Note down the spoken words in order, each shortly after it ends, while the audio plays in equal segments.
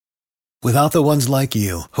Without the ones like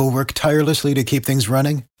you, who work tirelessly to keep things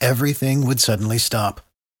running, everything would suddenly stop.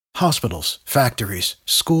 Hospitals, factories,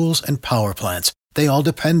 schools, and power plants, they all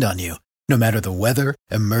depend on you. No matter the weather,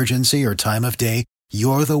 emergency, or time of day,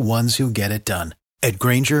 you're the ones who get it done. At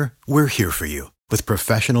Grainger, we're here for you with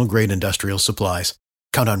professional-grade industrial supplies.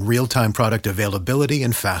 Count on real-time product availability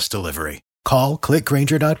and fast delivery. Call, click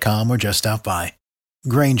Grainger.com, or just stop by.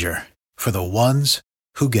 Grainger, for the ones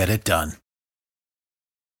who get it done.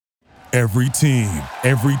 Every team,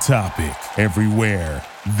 every topic, everywhere.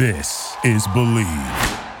 This is Believe.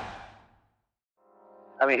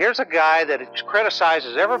 I mean, here's a guy that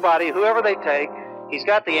criticizes everybody, whoever they take. He's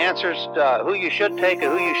got the answers to who you should take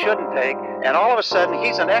and who you shouldn't take. And all of a sudden,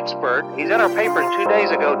 he's an expert. He's in our paper 2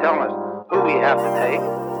 days ago telling us who we have to take.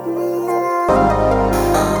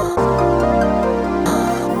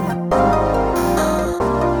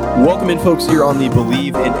 Welcome in, folks, here on the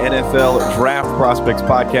Believe in NFL Draft Prospects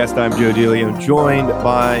podcast. I'm Joe Dealey. I'm joined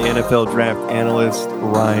by NFL draft analyst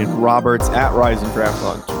Ryan Roberts at Rise and Draft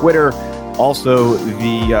on Twitter. Also,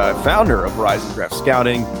 the founder of Rise and Draft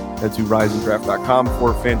Scouting. Head to riseanddraft.com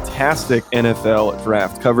for fantastic NFL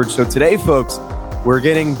draft coverage. So today, folks, we're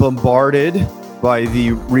getting bombarded by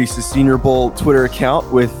the Reese's Senior Bowl Twitter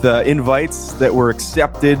account with invites that were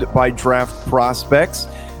accepted by draft prospects,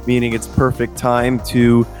 meaning it's perfect time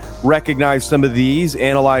to recognize some of these,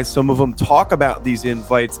 analyze some of them, talk about these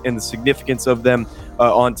invites and the significance of them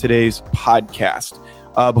on today's podcast.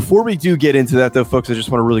 Before we do get into that, though, folks, I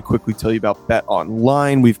just want to really quickly tell you about Bet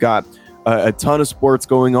Online. We've got a ton of sports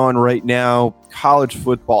going on right now. College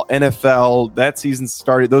football, NFL, that season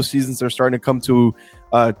started. Those seasons are starting to come to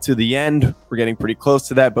the end. We're getting pretty close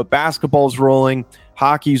to that, but basketball's rolling,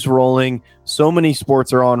 hockey's rolling. So many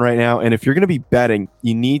sports are on right now, and if you're going to be betting,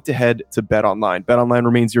 you need to head to Bet Online. Bet Online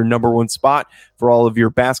remains your number one spot for all of your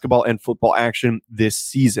basketball and football action this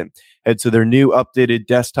season. Head to their new updated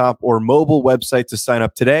desktop or mobile website to sign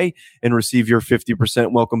up today and receive your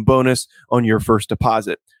 50% welcome bonus on your first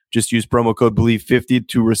deposit. Just use promo code BELIEVE50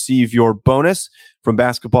 to receive your bonus from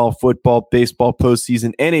basketball, football, baseball,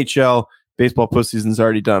 postseason, NHL. Baseball postseason is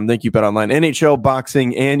already done. Thank you, BetOnline. NHL,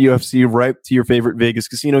 boxing, and UFC, right to your favorite Vegas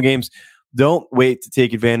casino games. Don't wait to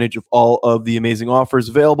take advantage of all of the amazing offers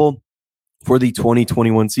available for the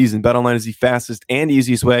 2021 season. BetOnline is the fastest and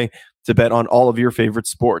easiest way to bet on all of your favorite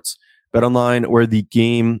sports. BetOnline, where the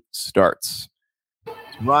game starts. So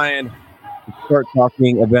Ryan, we start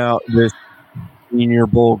talking about this Senior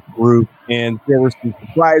Bowl group, and there were some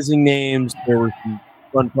surprising names. There were some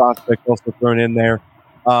fun prospects also thrown in there.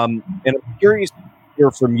 And I'm curious to hear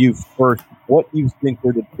from you first what you think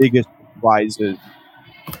were the biggest surprises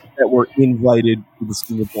that were invited to the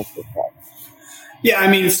Senior Bowl football. Yeah, I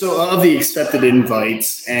mean, so of the accepted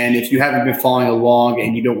invites, and if you haven't been following along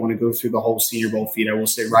and you don't want to go through the whole Senior Bowl feed, I will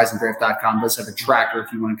say riseanddraft.com does have a tracker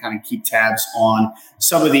if you want to kind of keep tabs on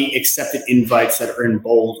some of the accepted invites that are in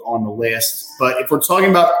bold on the list. But if we're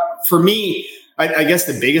talking about, for me, I guess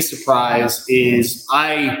the biggest surprise is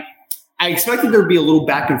I expected there to be a little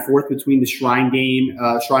back and forth between the Shrine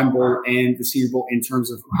Bowl and the Senior Bowl in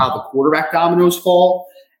terms of how the quarterback dominoes fall.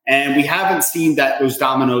 And we haven't seen those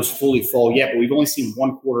dominoes fully fall yet, but we've only seen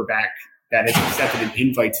one quarterback that has accepted an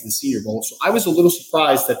invite to the Senior Bowl. So I was a little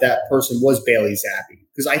surprised that person was Bailey Zappi,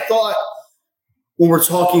 because I thought when we're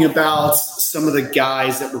talking about some of the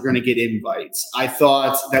guys that were going to get invites, I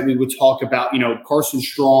thought that we would talk about, Carson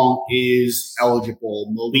Strong is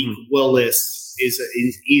eligible. Malik Willis is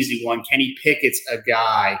an easy one. Kenny Pickett's a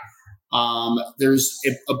guy. There's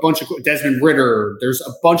a bunch of Desmond Ritter. There's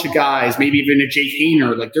a bunch of guys, maybe even a Jake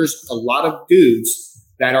Hayner. Like, there's a lot of dudes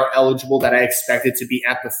that are eligible that I expected to be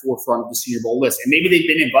at the forefront of the Senior Bowl list. And maybe they've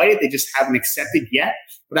been invited, they just haven't accepted yet.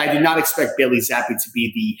 But I did not expect Bailey Zappi to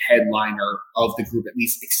be the headliner of the group, at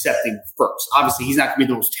least accepting first. Obviously, he's not going to be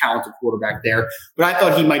the most talented quarterback there, but I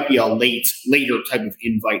thought he might be a later type of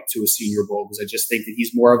invite to a Senior Bowl, because I just think that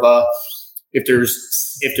he's more of a, if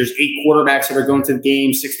there's 8 quarterbacks that are going to the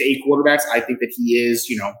game, 6 to 8 quarterbacks, I think that he is,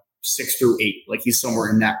 6 through 8. Like, he's somewhere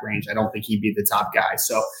in that range. I don't think he'd be the top guy.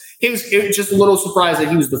 So it was just a little surprised that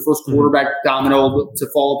he was the first quarterback domino to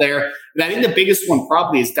fall there. And I think the biggest one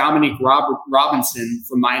probably is Dominique Robinson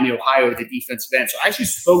from Miami, Ohio, the defensive end. So I actually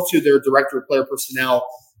spoke to their director of player personnel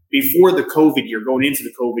before the COVID year, going into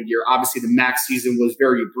the COVID year. Obviously, the MAC season was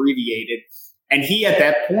very abbreviated. And he, at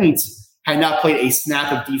that point, had not played a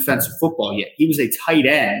snap of defensive football yet. He was a tight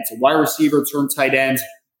end, a wide receiver turned tight end,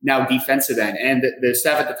 now defensive end. And the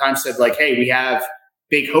staff at the time said, like, hey, we have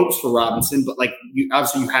big hopes for Robinson, but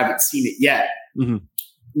obviously you haven't seen it yet. Mm-hmm.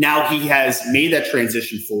 Now he has made that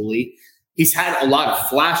transition fully. he's had a lot of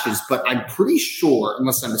flashes, but I'm pretty sure,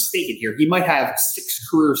 unless I'm mistaken here, he might have 6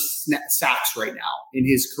 career sacks right now in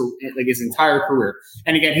his career, like his entire career.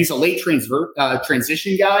 And again, he's a late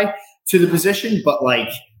transition guy to the position, but like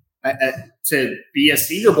to be a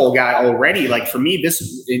Senior Bowl guy already, like for me, this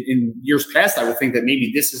in years past, I would think that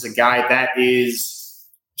maybe this is a guy that is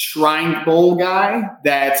Shrine Bowl guy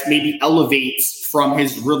that maybe elevates from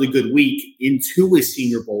his really good week into a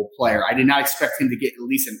Senior Bowl player. I did not expect him to get at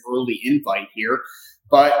least an early invite here.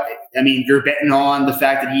 But, I mean, you're betting on the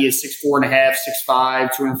fact that he is 6'4.5", 6'5",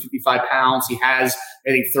 255 pounds. He has, I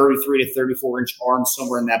think, 33 to 34-inch arms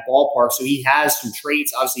somewhere in that ballpark. So he has some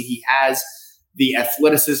traits. Obviously, he has the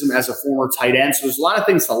athleticism as a former tight end. So there's a lot of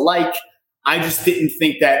things to like. I just didn't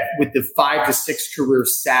think that with the 5 to 6 career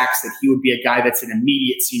sacks that he would be a guy that's an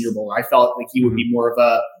immediate Senior Bowl. I felt like he would be more of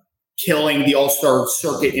a killing the All-Star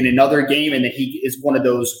circuit in another game, and that he is one of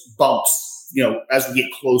those bumps, you know, as we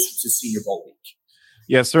get closer to Senior Bowl week.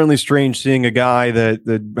 Yeah, certainly strange seeing a guy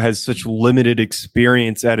that has such limited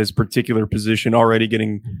experience at his particular position already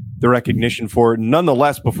getting the recognition for it.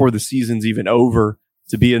 Nonetheless, before the season's even over,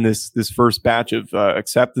 to be in this first batch of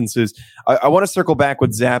acceptances. I want to circle back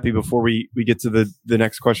with Zappe before we get to the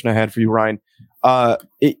next question I had for you, Ryan.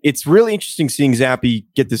 It's really interesting seeing Zappe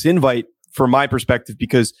get this invite from my perspective,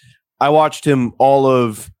 because I watched him all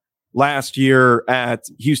of last year at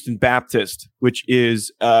Houston Baptist, which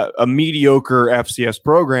is a mediocre FCS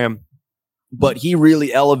program, but he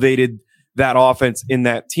really elevated that offense in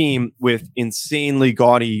that team with insanely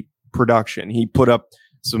gaudy production. He put up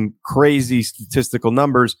some crazy statistical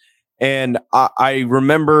numbers. And I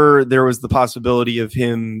remember there was the possibility of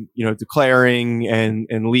him, you know, declaring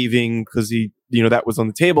and leaving because he, you know, that was on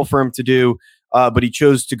the table for him to do. But he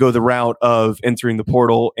chose to go the route of entering the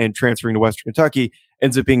portal and transferring to Western Kentucky.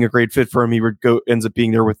 Ends up being a great fit for him. He ends up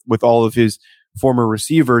being there with all of his former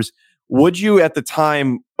receivers. Would you, at the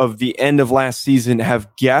time of the end of last season, have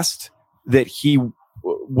guessed that he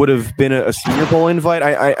would have been a Senior Bowl invite?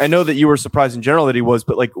 I know that you were surprised in general that he was,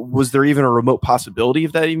 but like, was there even a remote possibility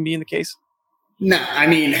of that even being the case? No, I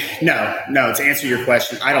mean, no. To answer your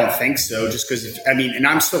question, I don't think so. Just because, I mean, and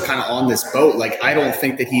I'm still kind of on this boat. Like, I don't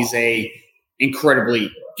think that he's a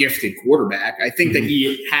incredibly gifted quarterback. I think that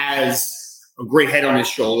he has a great head on his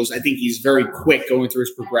shoulders. I think he's very quick going through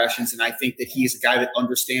his progressions, and I think that he's a guy that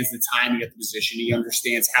understands the timing at the position. He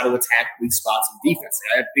understands how to attack weak spots in defense.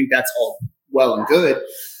 I think that's all well and good.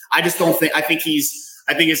 I just don't think. I think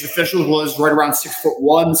his official was right around 6'1",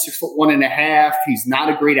 6'1.5". He's not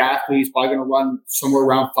a great athlete. He's probably going to run somewhere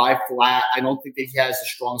around 5 flat. I don't think that he has the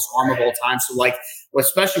strongest arm of all time. So, like,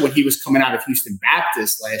 especially when he was coming out of Houston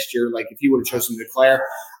Baptist last year, like if he would have chosen to declare,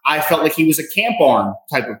 I felt like he was a camp arm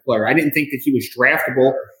type of player. I didn't think that he was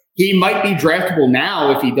draftable. He might be draftable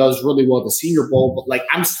now if he does really well at the Senior Bowl, but like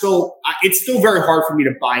it's still very hard for me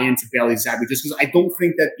to buy into Bailey Zappe just because I don't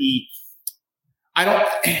think that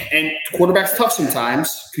and quarterback's tough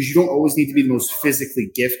sometimes because you don't always need to be the most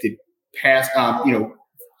physically gifted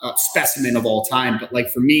specimen of all time. But like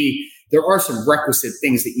for me, there are some requisite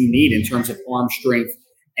things that you need in terms of arm strength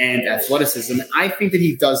and athleticism. And I think that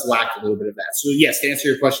he does lack a little bit of that. So yes, to answer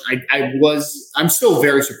your question, I'm still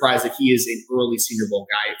very surprised that he is an early Senior Bowl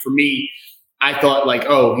guy. For me, I thought like,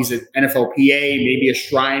 oh, he's an NFLPA, maybe a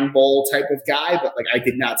Shrine Bowl type of guy, but like I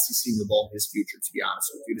did not see Senior Bowl in his future, to be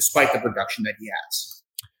honest with you, despite the production that he has.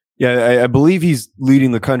 Yeah, I believe he's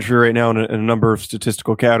leading the country right now in a number of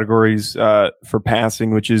statistical categories for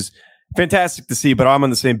passing, which is fantastic to see. But I'm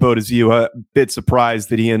on the same boat as you. A bit surprised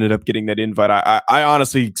that he ended up getting that invite. I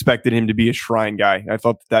honestly expected him to be a Shrine guy. I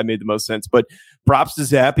thought that made the most sense. But props to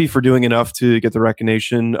Zappe for doing enough to get the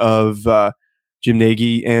recognition of Jim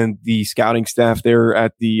Nagy and the scouting staff there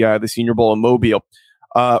at the Senior Bowl in Mobile.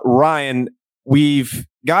 Ryan, we've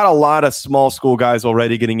got a lot of small school guys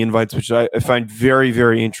already getting invites, which I find very,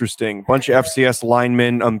 very interesting. Bunch of FCS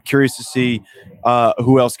linemen. I'm curious to see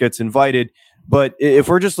who else gets invited. But if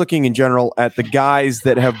we're just looking in general at the guys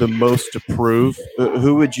that have the most to prove,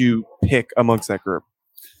 who would you pick amongst that group?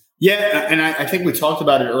 Yeah, and I think we talked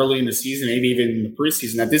about it early in the season, maybe even in the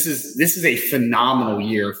preseason, that this is a phenomenal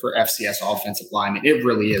year for FCS offensive linemen. It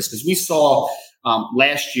really is, because we saw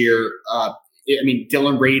last year,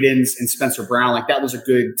 Dylan Radins and Spencer Brown, like that was a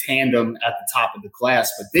good tandem at the top of the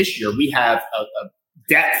class. But this year we have a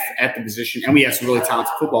depth at the position, and we have some really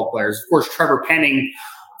talented football players. Of course, Trevor Penning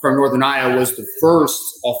from Northern Iowa was the first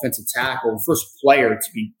offensive tackle, the first player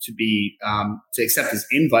to accept his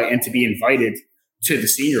invite and to be invited to the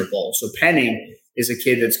Senior Bowl. So Penning is a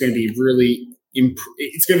kid that's going to be really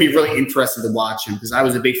interesting to watch him, because I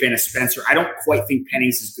was a big fan of Spencer. I don't quite think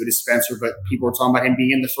Penning's as good as Spencer, but people are talking about him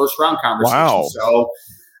being in the first round conversation. Wow. So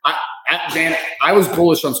I was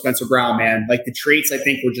bullish on Spencer Brown, man. Like the traits, I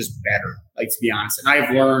think were just better. Like to be honest, and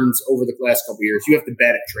I've learned over the last couple of years, you have to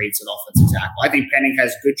bet at traits at offensive tackle. I think Penning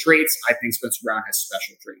has good traits. I think Spencer Brown has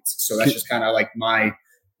special traits. So that's just kind of like my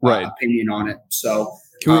opinion on it. So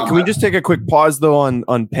can we just take a quick pause though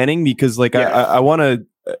on Penning, because like I want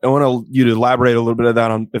you to elaborate a little bit of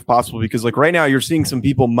that on, if possible, because like right now you're seeing some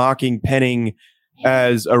people mocking Penning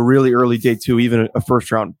as a really early day 2, even a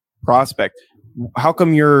first round prospect. How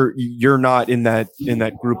come you're not in that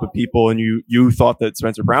group of people, and you thought that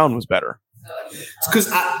Spencer Brown was better?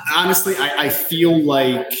 Because honestly, I feel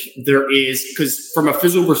like there is, because from a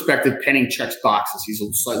physical perspective, Penning checks boxes. He's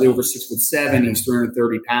slightly over 6'7". He's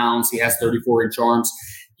 330 pounds. He has 34-inch arms.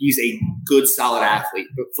 He's a good, solid athlete.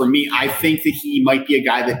 But for me, I think that he might be a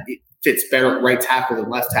guy that fits better at right tackle than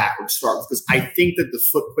left tackle to start with, because I think that the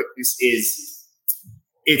foot quickness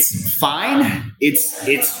it's fine.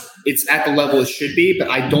 It's at the level it should be, but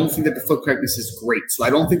I don't think that the foot quickness is great. So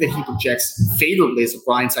I don't think that he projects favorably as a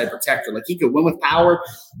blindside protector. Like he could win with power,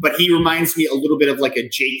 but he reminds me a little bit of like a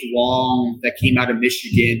Jake Long that came out of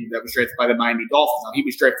Michigan that was drafted by the Miami Dolphins. Now he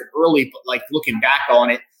was drafted early, but like looking back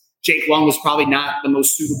on it, Jake Long was probably not the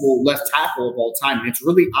most suitable left tackle of all time. And it's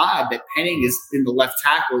really odd that Penning is in the left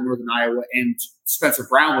tackle in Northern Iowa and Spencer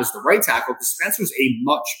Brown was the right tackle, because Spencer's a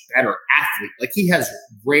much better athlete. Like he has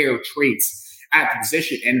rare traits at the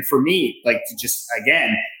position. And for me, like to just,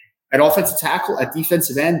 again, at offensive tackle, at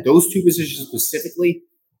defensive end, those two positions specifically,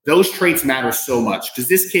 those traits matter so much, because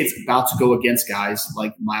this kid's about to go against guys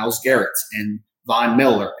like Myles Garrett and Von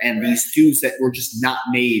Miller and these dudes that were just not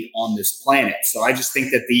made on this planet. So I just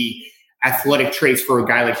think that the athletic traits for a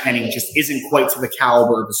guy like Penning just isn't quite to the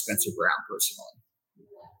caliber of a Spencer Brown, personally.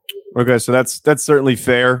 Okay, so that's certainly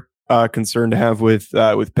fair concern to have with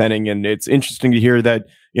Penning, and it's interesting to hear that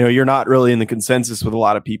you're not really in the consensus with a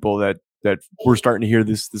lot of people that we're starting to hear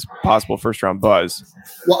this possible first round buzz.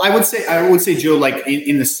 Well, I would say, Joe, like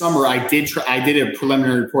in the summer, I did a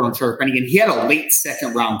preliminary report on Trevor Penning, and he had a late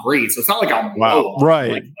second round grade, so it's not like I'm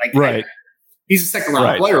right. He's a second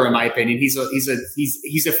round player in my opinion. He's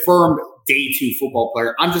a firm day 2 football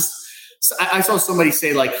player. I saw somebody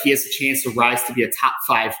say like he has a chance to rise to be a top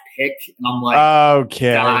 5 pick, and I'm like,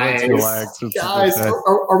 okay, guys,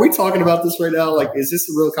 are we talking about this right now? Like, is this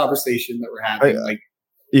a real conversation that we're having?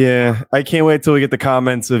 Yeah, I can't wait till we get the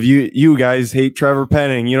comments of you guys hate Trevor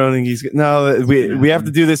Penning. You don't think we have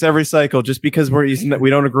to do this every cycle. Just because we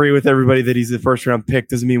don't agree with everybody that he's a first round pick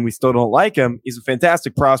doesn't mean we still don't like him. He's a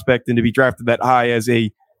fantastic prospect, and to be drafted that high as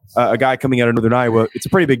a guy coming out of Northern Iowa, it's a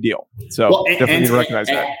pretty big deal. So definitely need to recognize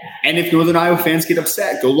that. And if Northern Iowa fans get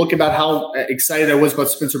upset, go look about how excited I was about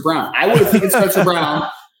Spencer Brown. I would have taken Spencer Brown.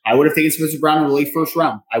 I would have taken Spencer Brown in the late first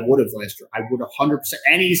round. I would have last year. I would have 100%.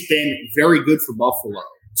 And he's been very good for Buffalo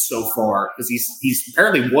so far, because he's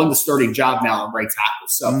apparently won the starting job now on right tackle.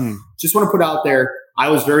 So just want to put out there, I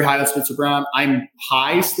was very high on Spencer Brown. I'm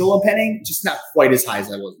high still on Penning, just not quite as high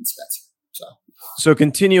as I was in Spencer. So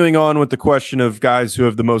continuing on with the question of guys who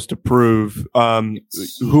have the most to prove,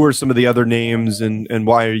 who are some of the other names, and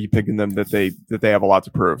why are you picking them that they have a lot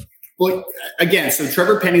to prove? Well, again, so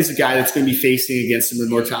Trevor Penning is a guy that's going to be facing against some of the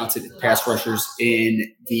more talented pass rushers at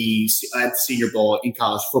the Senior Bowl in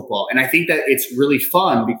college football. And I think that it's really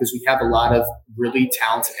fun because we have a lot of really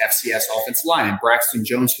talented FCS offensive linemen. Braxton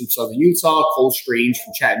Jones from Southern Utah, Cole Strange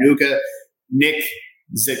from Chattanooga, Nick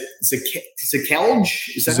Zakelj?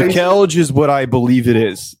 Zakelj is what I believe it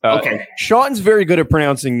is. Okay. Sean's very good at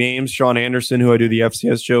pronouncing names. Sean Anderson, who I do the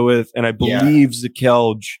FCS show with, and I believe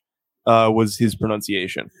Zakelj was his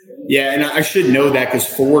pronunciation. Yeah, and I should know that because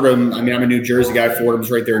Fordham, I'm a New Jersey guy.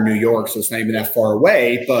 Fordham's right there in New York, so it's not even that far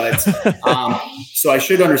away. But so I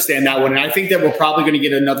should understand that one. And I think that we're probably going to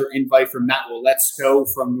get another invite from Matt Waletzko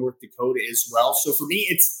from North Dakota as well. So for me,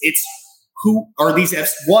 it's who are these are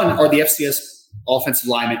the FCS offensive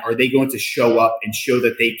linemen? Are they going to show up and show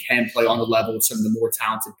that they can play on the level of some of the more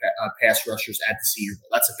talented pass rushers at the Senior Bowl?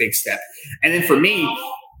 That's a big step. And then for me,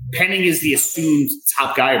 Penning is the assumed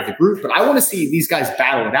top guy of the group, but I want to see these guys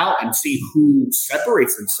battle it out and see who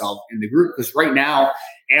separates themselves in the group. Because right now,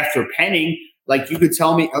 after Penning, like you could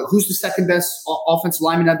tell me who's the second best offensive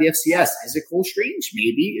lineman on the FCS? Is it Cole Strange?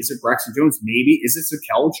 Maybe. Is it Braxton Jones? Maybe. Is it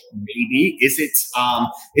Zakelj? Maybe. Is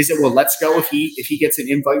it Waletzko if he gets an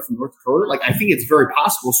invite from North Dakota? Like I think it's very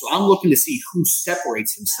possible. So I'm looking to see who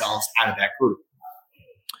separates themselves out of that group.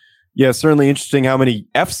 Yeah, certainly interesting how many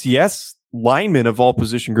FCS linemen of all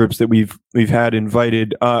position groups that we've had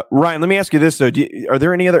invited. Ryan, let me ask you this though: are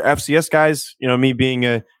there any other FCS guys? Me being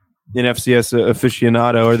an FCS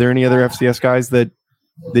aficionado, are there any other FCS guys that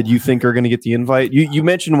you think are going to get the invite? You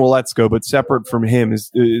mentioned Waletzko, but separate from him,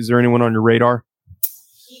 is there anyone on your radar?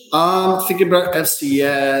 Thinking about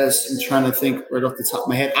FCS, I'm trying to think right off the top of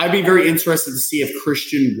my head. I'd be very interested to see if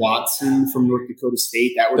Christian Watson from North Dakota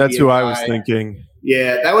State. That's who I was thinking.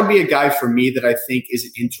 Yeah, that would be a guy for me that I think is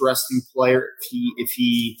an interesting player if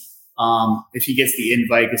he gets the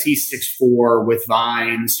invite, because he's 6'4" with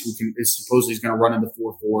Vines, who is supposedly going to run in the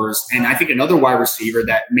 4.4s. And I think another wide receiver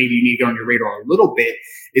that maybe you need to get on your radar a little bit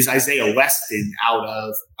is Isaiah Weston out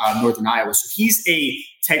of Northern Iowa. So he's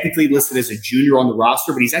technically listed as a junior on the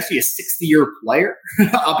roster, but he's actually a 60-year player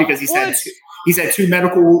because he's had two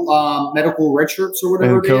medical red shirts or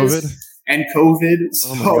whatever and COVID. So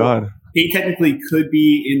oh my God. He technically could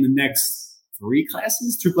be in the next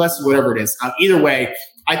two classes, whatever it is. Either way,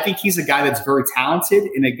 I think he's a guy that's very talented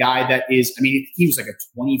and a guy that is, he was like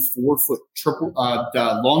a 24-foot triple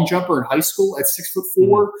long jumper in high school at 6'4".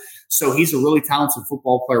 Mm-hmm. So he's a really talented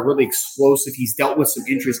football player, really explosive. He's dealt with some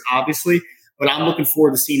injuries, obviously, but I'm looking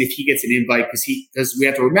forward to seeing if he gets an invite because we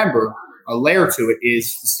have to remember a layer to it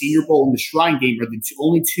is the Senior Bowl and the Shrine Game are the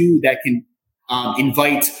only two that can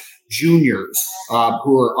invite juniors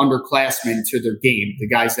who are underclassmen to their game, the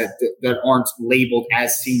guys that aren't labeled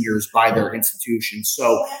as seniors by their institution.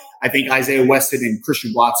 So I think Isaiah Weston and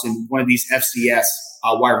Christian Watson, one of these FCS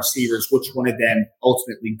wide receivers, which one of them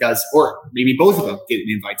ultimately does, or maybe both of them get an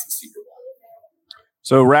invite to the Senior Bowl.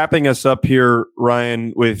 So wrapping us up here,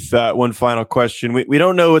 Ryan, with one final question. We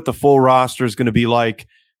don't know what the full roster is going to be like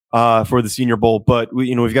for the Senior Bowl, but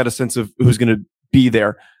we've got a sense of who's going to be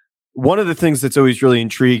there. One of the things that's always really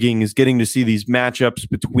intriguing is getting to see these matchups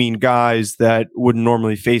between guys that wouldn't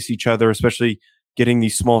normally face each other, especially getting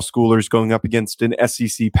these small schoolers going up against an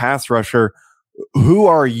SEC pass rusher. Who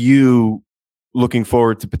are you looking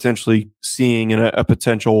forward to potentially seeing in a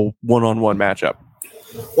potential one-on-one matchup?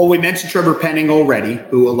 Well, we mentioned Trevor Penning already,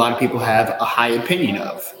 who a lot of people have a high opinion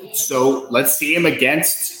of. So let's see him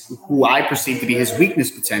against who I perceive to be his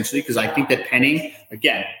weakness potentially, because I think that Penning,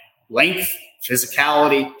 again, length,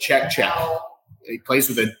 physicality, check. He plays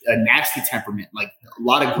with a nasty temperament, like a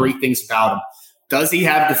lot of great things about him. Does he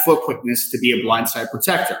have the foot quickness to be a blindside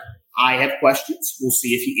protector? I have questions. We'll see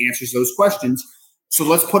if he answers those questions. So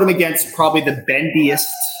let's put him against probably the bendiest,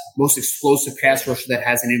 most explosive pass rusher that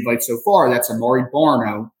has an invite so far. That's Amari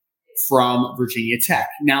Barno from Virginia Tech.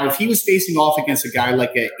 Now, if he was facing off against a guy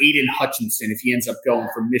like Aiden Hutchinson, if he ends up going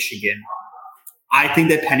from Michigan, I think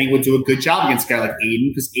that Penning would do a good job against a guy like Aiden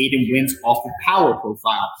because Aiden wins off the power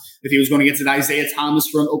profile. If he was going against an Isaiah Thomas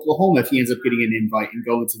from Oklahoma, if he ends up getting an invite and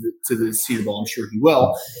going to the Senior Bowl, I'm sure he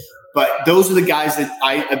will. But those are the guys that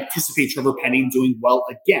I anticipate Trevor Penning doing well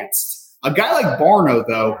against. A guy like Barno,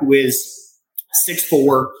 though, who is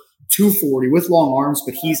 6'4", 240 with long arms,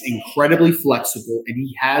 but he's incredibly flexible and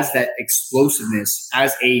he has that explosiveness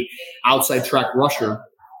as a outside track rusher.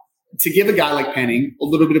 To give a guy like Penning a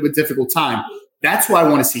little bit of a difficult time, that's who I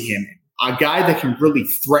want to see him in. A guy that can really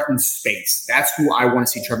threaten space. That's who I want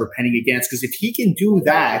to see Trevor Penning against. Because if he can do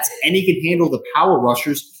that and he can handle the power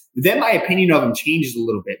rushers, then my opinion of him changes a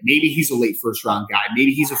little bit. Maybe he's a late first-round guy.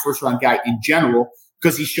 Maybe he's a first-round guy in general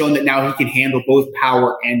because he's shown that now he can handle both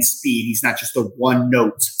power and speed. He's not just a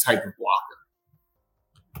one-note type of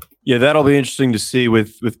blocker. Yeah, that'll be interesting to see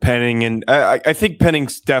with Penning. And I think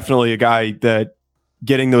Penning's definitely a guy that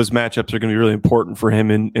getting those matchups are going to be really important for him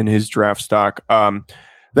in his draft stock.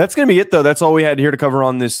 That's going to be it, though. That's all we had here to cover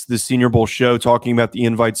on this Senior Bowl show, talking about the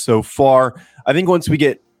invites so far. I think once we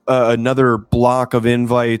get another block of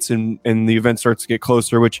invites and the event starts to get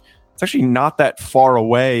closer, which it's actually not that far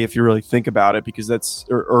away if you really think about it, because that's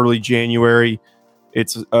early January.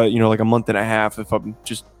 It's like a month and a half if I'm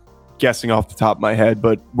just guessing off the top of my head,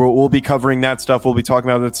 but we'll be covering that stuff. We'll be talking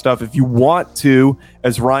about that stuff. If you want to,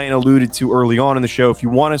 as Ryan alluded to early on in the show, if you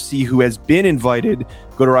want to see who has been invited,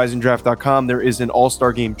 go to riseanddraft.com. There is an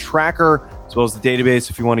all-star game tracker as well as the database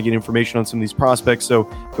if you want to get information on some of these prospects. So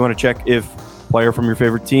if you want to check if a player from your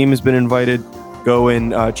favorite team has been invited, go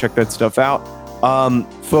and check that stuff out.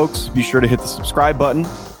 Folks, be sure to hit the subscribe button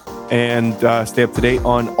and stay up to date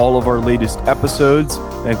on all of our latest episodes.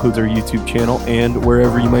 That includes our YouTube channel and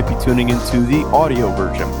wherever you might be tuning into the audio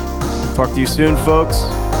version. Talk to you soon, folks.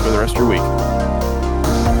 Enjoy the rest of your week.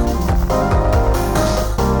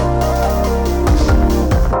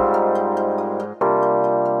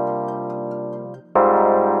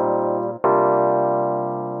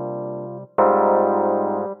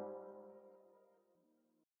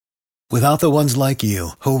 Without the ones like you,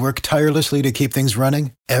 who work tirelessly to keep things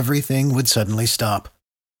running, everything would suddenly stop.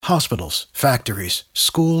 Hospitals, factories,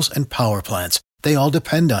 schools, and power plants, they all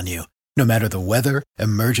depend on you. No matter the weather,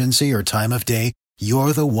 emergency, or time of day,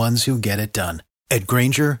 you're the ones who get it done. At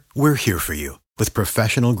Grainger, we're here for you with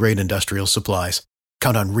professional-grade industrial supplies.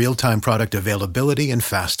 Count on real-time product availability and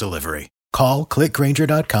fast delivery. Call, click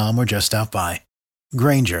Grainger.com, or just stop by.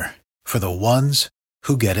 Grainger, for the ones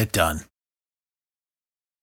who get it done.